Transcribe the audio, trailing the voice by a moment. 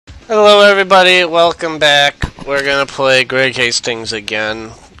Hello everybody, welcome back. We're gonna play Greg Hastings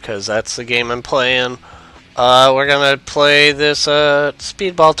again, because that's the game I'm playing. We're gonna play this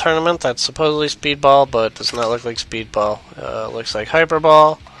speedball tournament that's supposedly speedball, but does not look like speedball. Looks like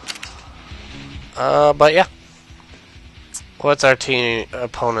hyperball. But yeah. What's our team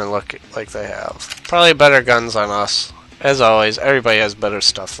opponent look like they have? Probably better guns on us. As always, everybody has better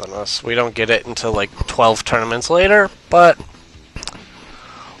stuff than us. We don't get it until like 12 tournaments later, but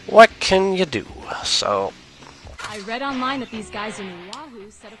what can you do? So I read online that these guys in Oahu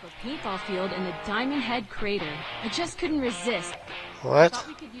set up a paintball field in the Diamond Head crater. I just couldn't resist. What? I thought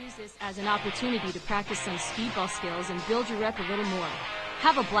we could use this as an opportunity to practice some speedball skills and build your rep a little more.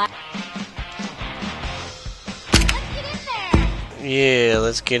 Have a blast. Let's get in there! Yeah,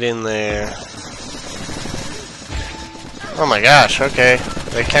 let's get in there. Oh my gosh, okay.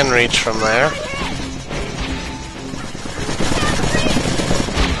 They can reach from there.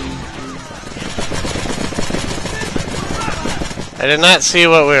 I did not see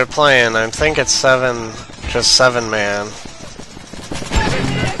what we were playing. I think it's just 7-man.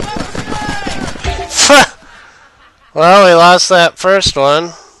 Well, we lost that first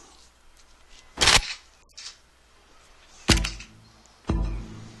one.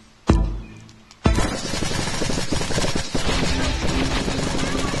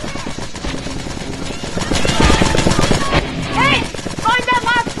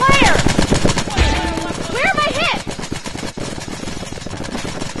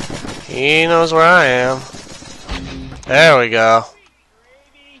 He knows where I am. There we go.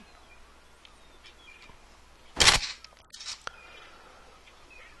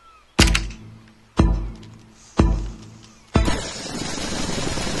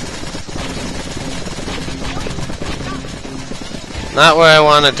 Not where I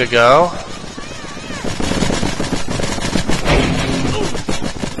wanted to go.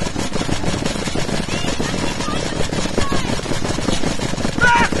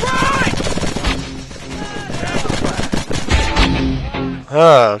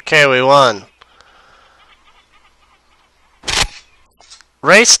 Oh, okay, we won.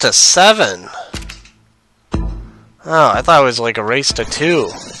 Race to 7. Oh, I thought it was like a race to 2.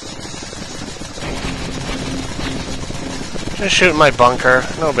 Just shooting my bunker,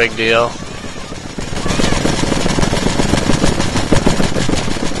 no big deal.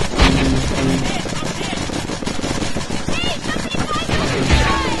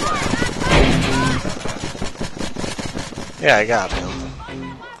 Yeah, I got him.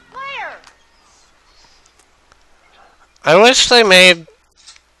 I wish they made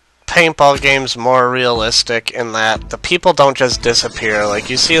paintball games more realistic in that the people don't just disappear. Like,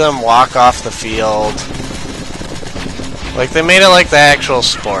 you see them walk off the field. Like, they made it like the actual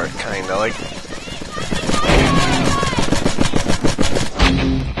sport, kinda. Like,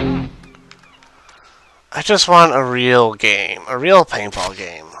 I just want a real game. A real paintball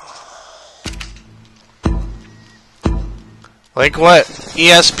game. Like what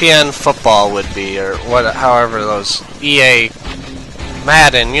ESPN football would be, or what, however those EA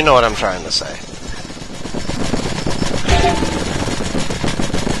Madden, you know what I'm trying to say.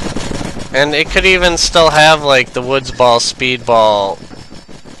 And it could even still have like the woods ball, speedball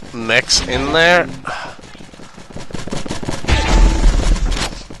mix in there.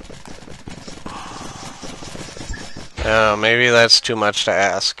 Oh, maybe that's too much to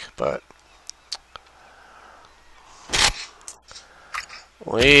ask, but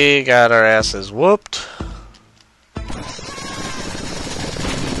we got our asses whooped.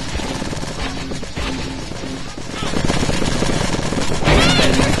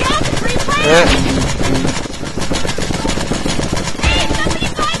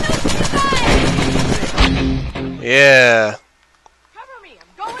 Yeah. Cover me, I'm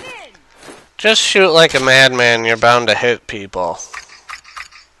going in. Just shoot like a madman, you're bound to hit people.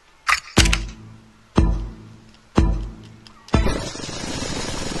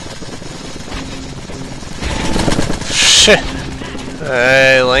 Shit.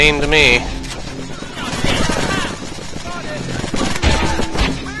 They laned me.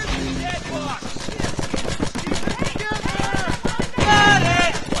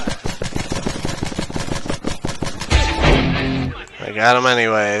 I got him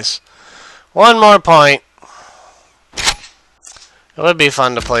anyways. One more point. It would be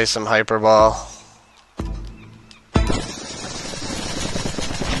fun to play some hyperball.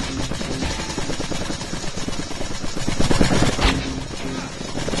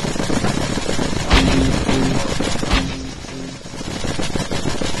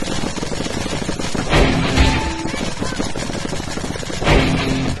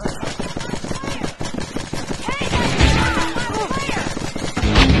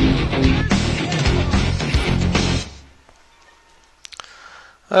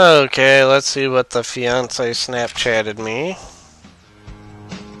 Okay, let's see what the fiance Snapchatted me.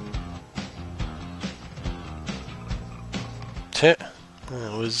 It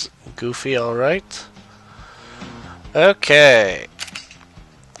was goofy, alright. Okay.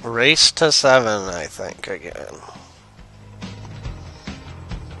 Race to 7, I think, again.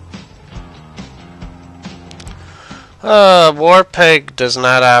 Warpig does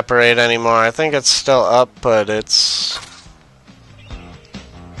not operate anymore. I think it's still up, but it's...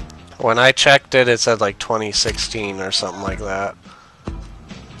 When I checked it, it said like 2016 or something like that.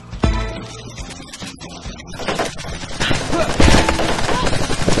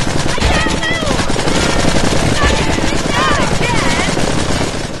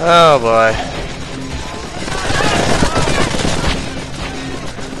 Oh boy.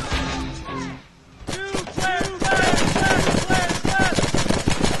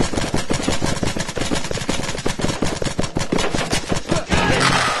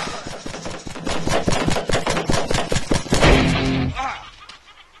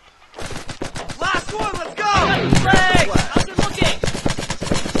 Last one, let's go! Flag! How's it looking?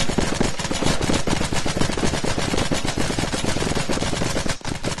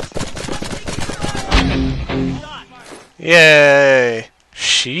 Yay!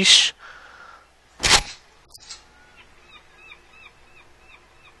 Sheesh.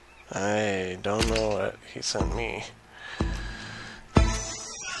 I don't know what he sent me.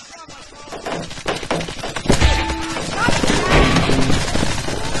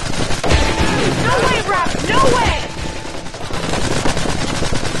 No way, Rob! No way!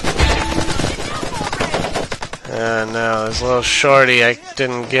 No, this little shorty I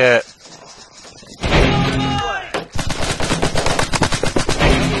didn't get.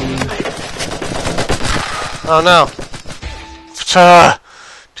 Oh no!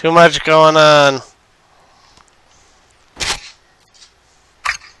 Too much going on.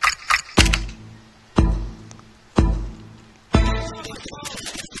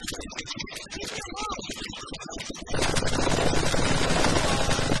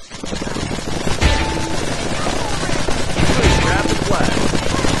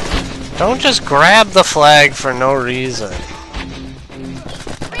 Don't just grab the flag for no reason.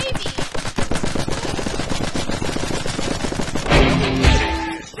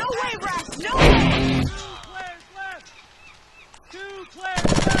 No way, Rob! No way!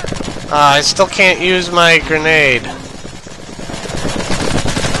 I still can't use my grenade.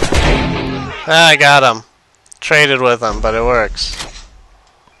 I got him. Traded with him, but it works.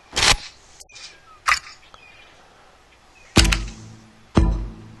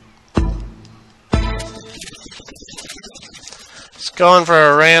 Just going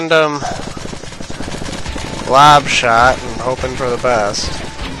for a random lob shot and hoping for the best.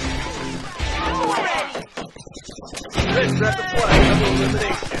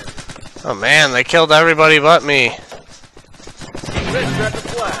 Oh man, they killed everybody but me.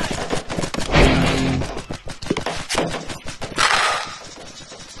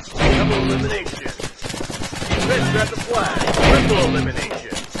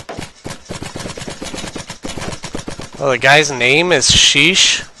 Oh, the guy's name is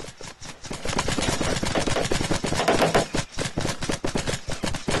Sheesh?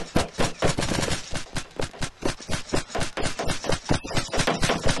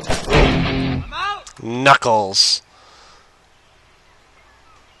 Knuckles.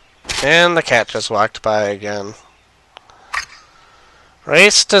 And the cat just walked by again.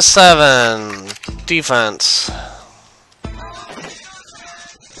 Race to 7. Defense.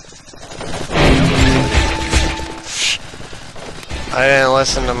 I didn't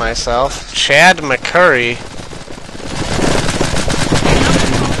listen to myself. Chad McCurry.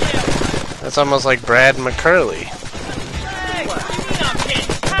 That's almost like Brad McCurley.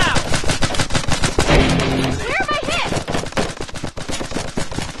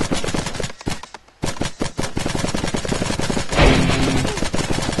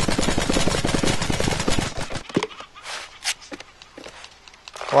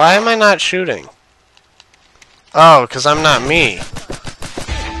 Why am I not shooting? Oh, because I'm not me.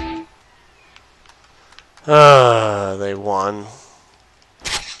 They won.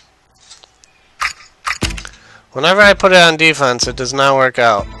 Whenever I put it on defense, it does not work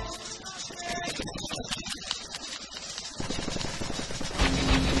out.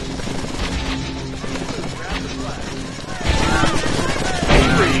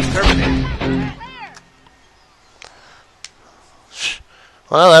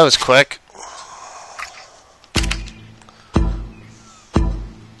 Well, that was quick.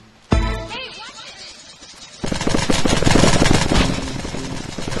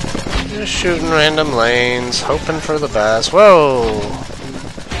 Just shooting random lanes, hoping for the best. Whoa!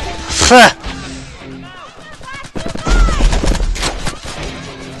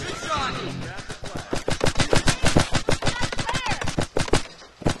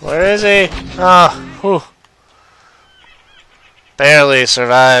 Where is he? Oh, whew. Barely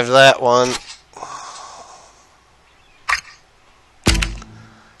survived that one.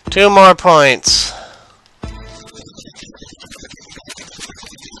 2 more points.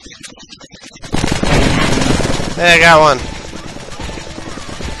 Hey, I got one.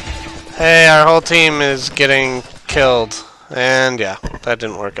 Hey, our whole team is getting killed. And yeah, that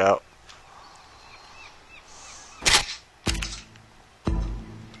didn't work out.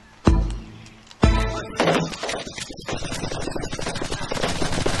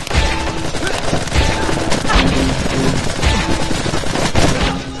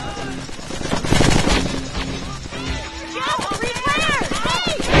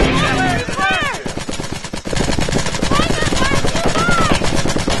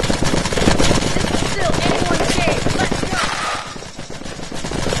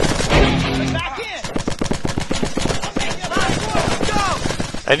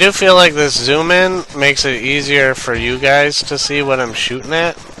 I do feel like this zoom in makes it easier for you guys to see what I'm shooting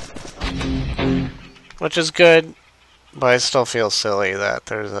at, which is good, but I still feel silly that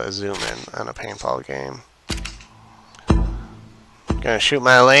there's a zoom in on a paintball game. Gonna shoot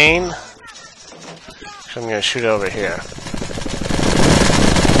my lane, so I'm gonna shoot over here.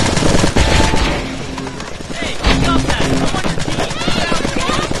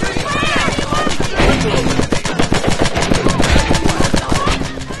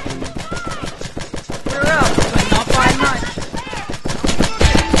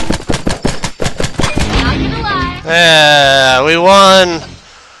 Yeah, we won!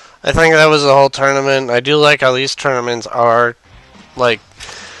 I think that was the whole tournament. I do like how these tournaments are, like,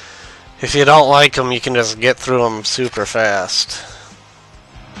 if you don't like them, you can just get through them super fast.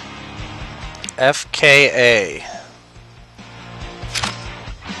 FKA.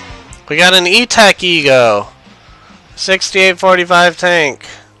 We got an E-Tech Ego. 6845 tank.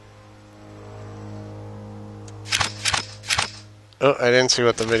 Oh, I didn't see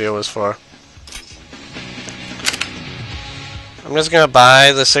what the video was for. I'm just gonna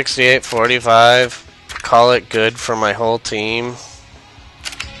buy the 6845, call it good for my whole team.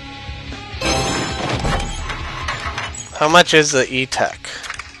 How much is the E-Tech?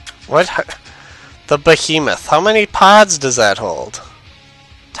 What? The Behemoth. How many pods does that hold?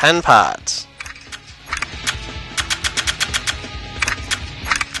 10 pods.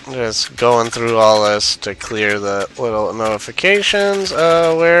 Just going through all this to clear the little notifications.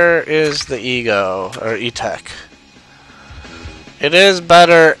 Where is the Ego, or E-Tech? It is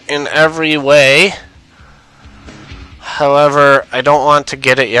better in every way. However, I don't want to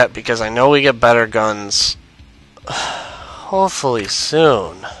get it yet because I know we get better guns hopefully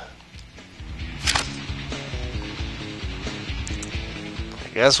soon. I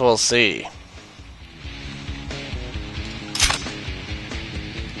guess we'll see.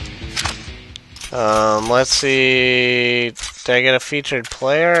 Let's see. Did I get a featured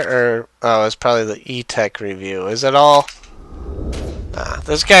player? Or oh, it's probably the E-Tech review. Is it all?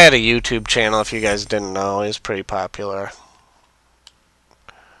 This guy had a YouTube channel, if you guys didn't know. He's pretty popular.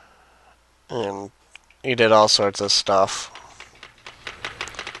 And he did all sorts of stuff.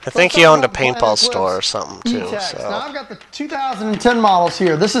 I think he owned a paintball store or something, too. So. Now I've got the 2010 models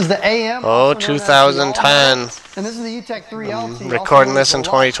here. This is the AM. Oh, 2010. And this is the E-Tech 3LT. Recording this in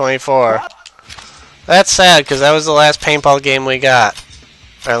 2024. That's sad, because that was the last paintball game we got.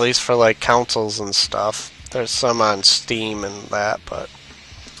 At least for, like, consoles and stuff. There's some on Steam and that, but...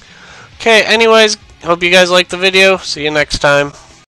 Okay, anyways, hope you guys liked the video. See you next time.